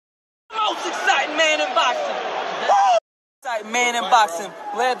Man in boxing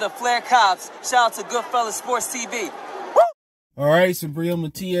led the Flair Cops. Shout out to Goodfellas Sports TV. All right, Subriel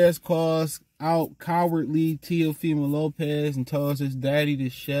Matias calls out cowardly Teofimo Lopez and tells his daddy to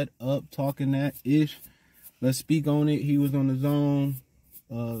shut up talking that ish. Let's speak on it. He was on the Zone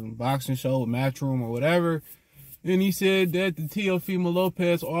boxing show with Matchroom or whatever, and he said that the Teofimo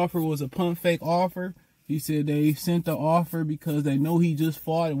Lopez offer was a pump fake offer. He said they sent the offer because they know he just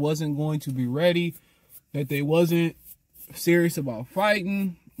fought, wasn't going to be ready, that they wasn't serious about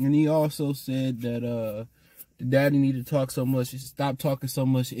fighting. And he also said that the daddy needed to talk so much, stop talking so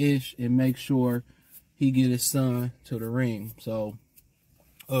much ish, and make sure he get his son to the ring. So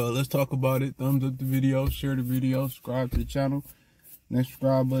let's talk about it. Thumbs up the video, share the video, subscribe to the channel. Next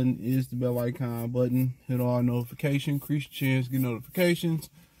subscribe button is the bell icon button. Hit all notifications, increase your chance, get notifications.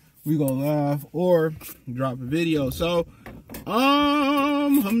 We go live or drop a video. So hey,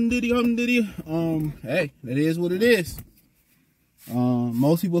 that is what it is.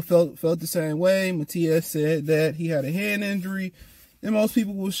 Most people felt the same way. Matias said that he had a hand injury, and most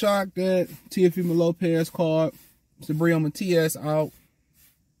people were shocked that Teofimo Lopez called Subriel Matias out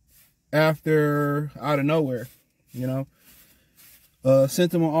out of nowhere, you know.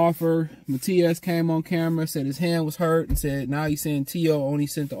 Sent him an offer. Matias came on camera, said his hand was hurt, and said now he's saying Teo only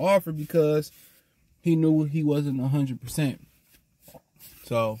sent the offer because he knew he wasn't 100%.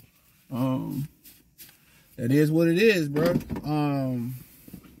 So, that is what it is, bro.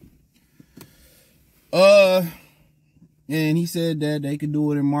 And he said that they could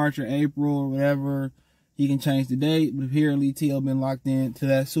do it in March or April or whatever. He can change the date, but apparently Teo been locked in to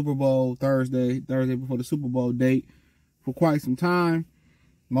that Super Bowl Thursday before the Super Bowl date for quite some time.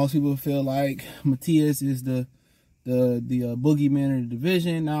 Most people feel like Matias is the boogeyman of the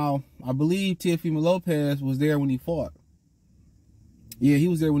division. Now, I believe Teofimo Lopez was there when he fought. Yeah, he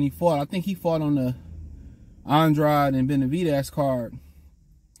was there when he fought. I think he fought on the Andrade and Benavidez card.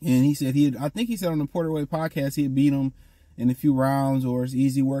 And he said I think he said on the Porterway podcast he had beat him in a few rounds, or it's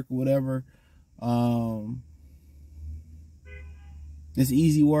easy work or whatever. It's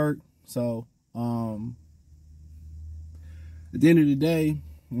easy work. So, at the end of the day,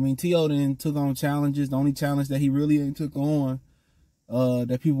 I mean, Teo then took on challenges. The only challenge that he really took on,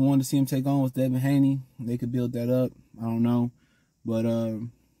 that people wanted to see him take on, was Devin Haney. They could build that up. I don't know. But,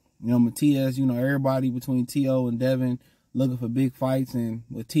 you know, Matias, you know, everybody between Teo and Devin looking for big fights. And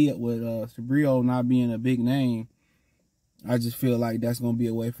with Subriel not being a big name, I just feel like that's going to be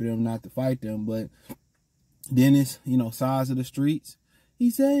a way for them not to fight them. But then it's, you know, size of the streets. He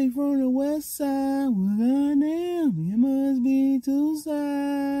said from the west side, we're down, it must be two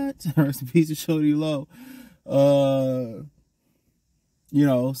sides. Rest in peace of Shorty Low. You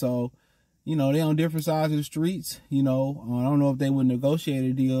know, so, you know, they on different sides of the streets. You know, I don't know if they would negotiate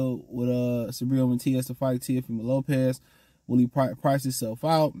a deal with Subriel Matias to fight Teofimo Lopez. Will he price himself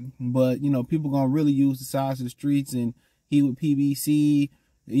out? But, you know, people going to really use the size of the streets, and he with PBC,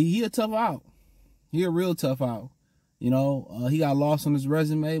 he a tough out. He a real tough out. You know, he got lost on his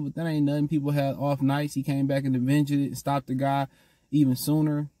resume, but that ain't nothing. People had off nights. He came back and avenged it and stopped the guy even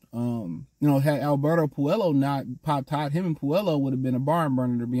sooner. You know, had Alberto Puello not popped hot, him and Puello would have been a barn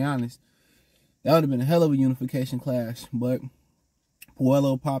burner, to be honest. That would have been a hell of a unification clash. But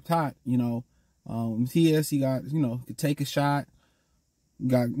Puello popped hot, you know. Matias, he got, you know, could take a shot.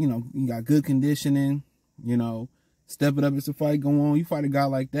 Got, you know, he got good conditioning, you know. Step it up as the fight go on. You fight a guy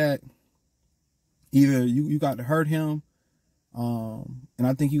like that, either you got to hurt him, and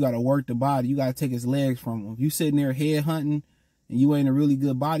I think you got to work the body. You got to take his legs from him. If you sitting there head hunting and you ain't a really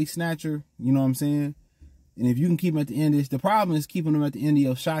good body snatcher, you know what I'm saying? And if you can keep him at the end, the problem is keeping him at the end of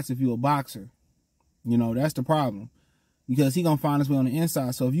your shots if you're a boxer. You know, that's the problem. Because he going to find his way on the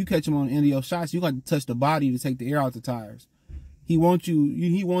inside. So if you catch him on the end of your shots, you got to touch the body to take the air out the tires. He wants you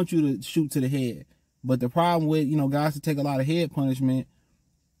to shoot to the head. But the problem with, you know, guys that take a lot of head punishment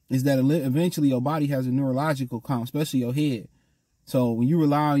is that eventually your body has a neurological calm, especially your head. So when you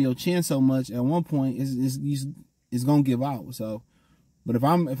rely on your chin so much, at one point it's gonna give out. So, but if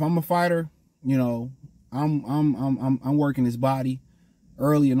I'm a fighter, you know, I'm working his body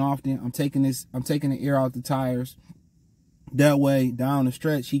early and often. I'm taking the air out the tires. That way, down the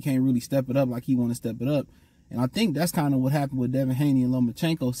stretch, he can't really step it up like he want to step it up. And I think that's kind of what happened with Devin Haney and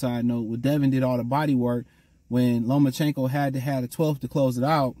Lomachenko. Side note, where Devin did all the body work. When Lomachenko had to have a 12th to close it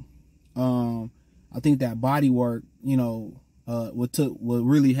out, I think that body work, you know, what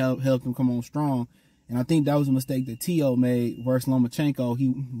really helped him come on strong. And I think that was a mistake that Teo made versus Lomachenko.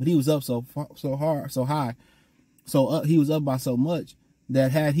 But he was up so high, he was up by so much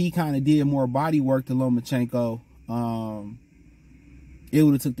that had he kind of did more body work to Lomachenko, it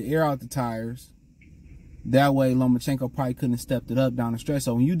would have took the air out the tires. That way, Lomachenko probably couldn't have stepped it up down the stretch.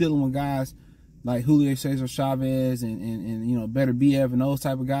 So when you dealing with guys like Julio Cesar Chavez and you know, Better BF and those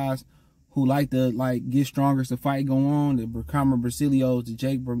type of guys who like to get stronger as the fight go on, the Bracama Brasilios, the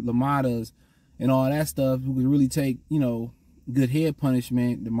Jake LaMotta's, and all that stuff, who could really take, you know, good head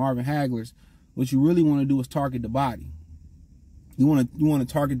punishment, the Marvin Haglers. What you really want to do is target the body. You want to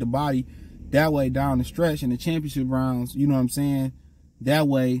target the body. That way, down the stretch in the championship rounds, you know what I'm saying? That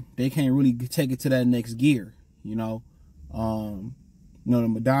way, they can't really take it to that next gear, you know? You know, the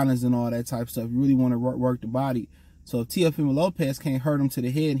Madonnas and all that type of stuff. You really want to work the body. So if Teofimo Lopez can't hurt him to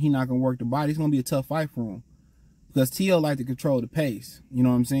the head and he's not going to work the body, it's going to be a tough fight for him. Because Teo like to control the pace. You know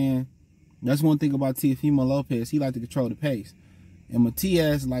what I'm saying? That's one thing about Teofimo Lopez. He like to control the pace. And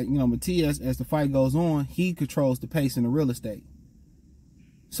Matias, Matias, as the fight goes on, he controls the pace in the real estate.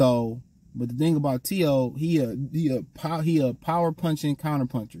 So, but the thing about Teo, he a power punching counter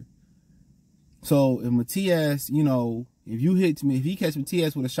puncher. So if Matias, you know, if he catch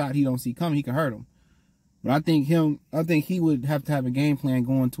Matias with a shot he don't see coming, he can hurt him. But I think he would have to have a game plan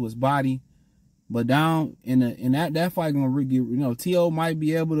going to his body. But down in that fight gonna get, you know, Teo might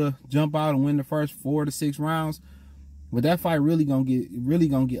be able to jump out and win the first 4 to 6 rounds. But that fight really gonna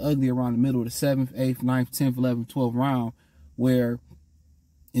get ugly around the middle of the 7th, 8th, 9th, 10th, 11th, 12th round, where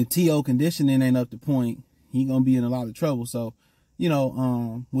if Teo conditioning ain't up to point, he gonna be in a lot of trouble. So, you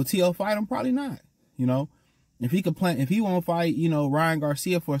know, will Teo fight him? Probably not. You know, if he won't fight, you know, Ryan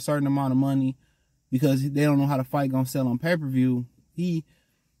Garcia for a certain amount of money because they don't know how the fight gonna sell on pay-per-view, he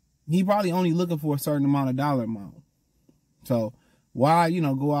probably only looking for a certain amount of dollar amount. So why, you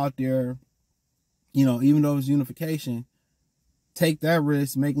know, go out there, you know, even though it's unification, take that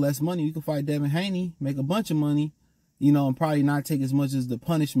risk, make less money. You can fight Devin Haney, make a bunch of money, you know, and probably not take as much as the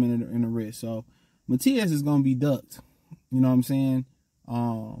punishment in the risk. So Matias is gonna be ducked. You know what I'm saying?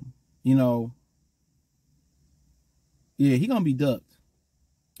 You know, yeah, he gonna be ducked.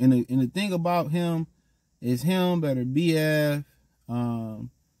 And the thing about him is Better BF,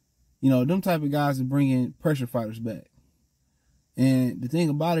 you know, them type of guys are bringing pressure fighters back. And the thing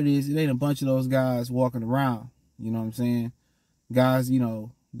about it is, it ain't a bunch of those guys walking around. You know what I'm saying? Guys, you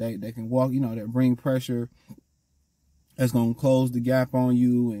know, that can walk, you know, that bring pressure, that's gonna close the gap on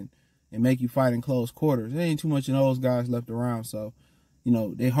you and make you fight in close quarters. There ain't too much of those guys left around. So, you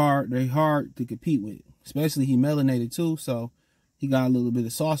know, they hard to compete with. Especially he melanated too, so he got a little bit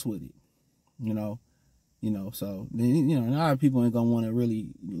of sauce with it. You know, so then, you know, a lot of people ain't gonna want to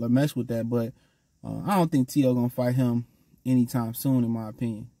really mess with that, but I don't think Teo gonna fight him anytime soon, in my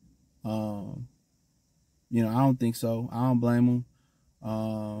opinion. You know, I don't think so. I don't blame him.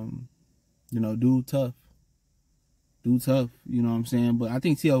 You know, dude tough. You know what I'm saying? But I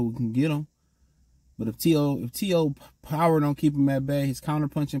think Teo can get him. But if Teo power don't keep him at bay, his counter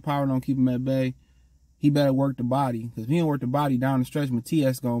punching power don't keep him at bay, he better work the body. Because if he don't work the body down the stretch,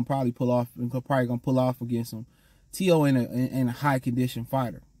 Matias gonna probably pull off against him. Teo ain't a high condition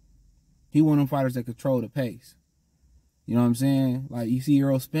fighter. He one of them fighters that control the pace. You know what I'm saying? Like you see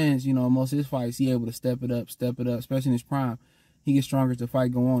Earl Spence, you know, most of his fights, he able to step it up, especially in his prime. He gets stronger as the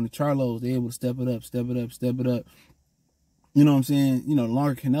fight go on. The Charlos, they able to step it up. You know what I'm saying? You know, the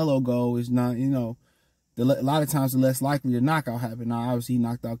longer Canelo go is not, you know, a lot of times the less likely the knockout happen. Now, obviously, he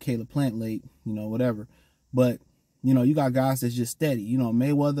knocked out Caleb Plant late, you know, whatever. But, you know, you got guys that's just steady. You know,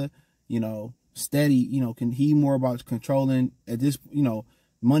 Mayweather, you know, steady, you know, he more about controlling at this, you know,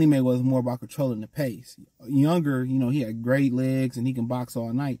 Money Mayweather's more about controlling the pace. Younger, you know, he had great legs and he can box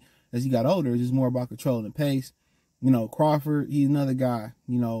all night. As he got older, it's just more about controlling the pace. You know, Crawford, he's another guy.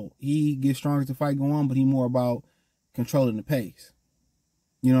 You know, he gets stronger as the fight go on, but he more about controlling the pace.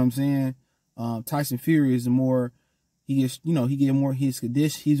 You know what I'm saying? Tyson Fury is more, he's more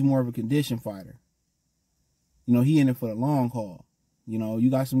of a condition fighter. You know, he in it for the long haul. You know, you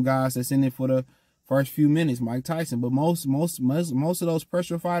got some guys that's in it for the first few minutes, Mike Tyson, but most of those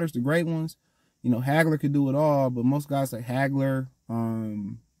pressure fighters, the great ones, you know, Hagler could do it all, but most guys like Hagler,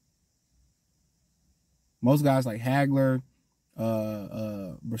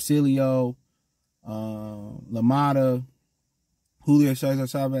 Brasilio, LaMotta, Julio Cesar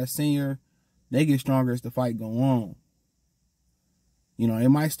Chavez Sr., they get stronger as the fight go on. You know, it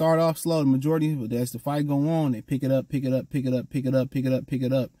might start off slow, the majority, but as the fight go on, they pick it up.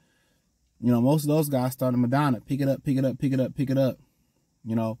 You know, most of those guys start a Madonna, pick it up.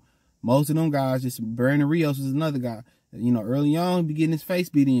 You know, most of them guys, just Brandon Rios is another guy. You know, early on, be getting his face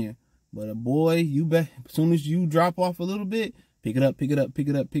beat in. But a boy, you bet, as soon as you drop off a little bit, pick it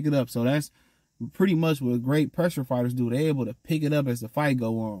up. So that's pretty much what great pressure fighters do. They're able to pick it up as the fight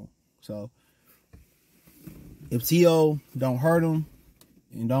go on. So if Teo don't hurt him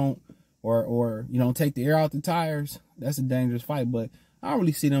and don't or you know, take the air out the tires, that's a dangerous fight. But I don't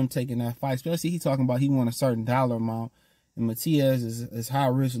really see them taking that fight, especially he talking about he want a certain dollar amount, and Matias is high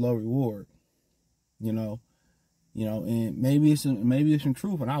risk, low reward. You know, and maybe it's some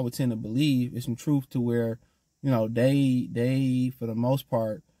truth, and I would tend to believe it's some truth to where, you know, they for the most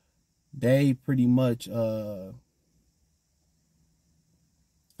part, they pretty much I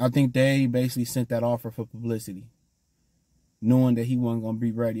think they basically sent that offer for publicity, knowing that he wasn't gonna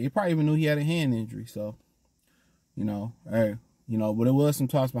be ready. They probably even knew he had a hand injury, so you know, hey, you know, but there was some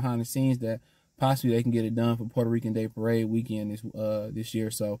talks behind the scenes that possibly they can get it done for Puerto Rican Day Parade weekend this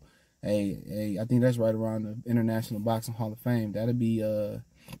year. So, hey, I think that's right around the International Boxing Hall of Fame. That'd be a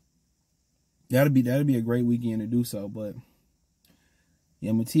great weekend to do so. But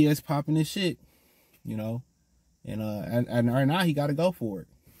yeah, Matias popping his shit, you know, and right now he got to go for it.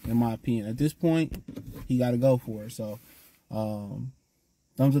 In my opinion, at this point, he got to go for it. So,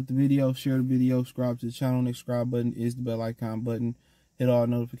 thumbs up the video, share the video, subscribe to the channel. Next subscribe button is the bell icon button. Hit all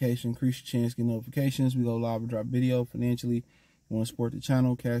notifications, increase your chance to get notifications. We go live and drop video financially. You want to support the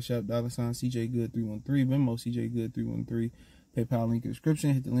channel, Cash App, $ CJGood313, Venmo, CJGood313, PayPal link in the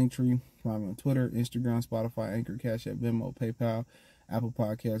description. Hit the link tree. Find me on Twitter, Instagram, Spotify, Anchor, Cash App, Venmo, PayPal, Apple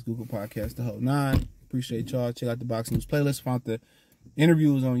Podcasts, Google Podcasts, the whole 9. Appreciate y'all. Check out the Boxing News playlist. Found the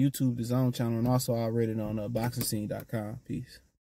interviews on YouTube, the Zone channel, and also I read it on boxingscene.com. Peace.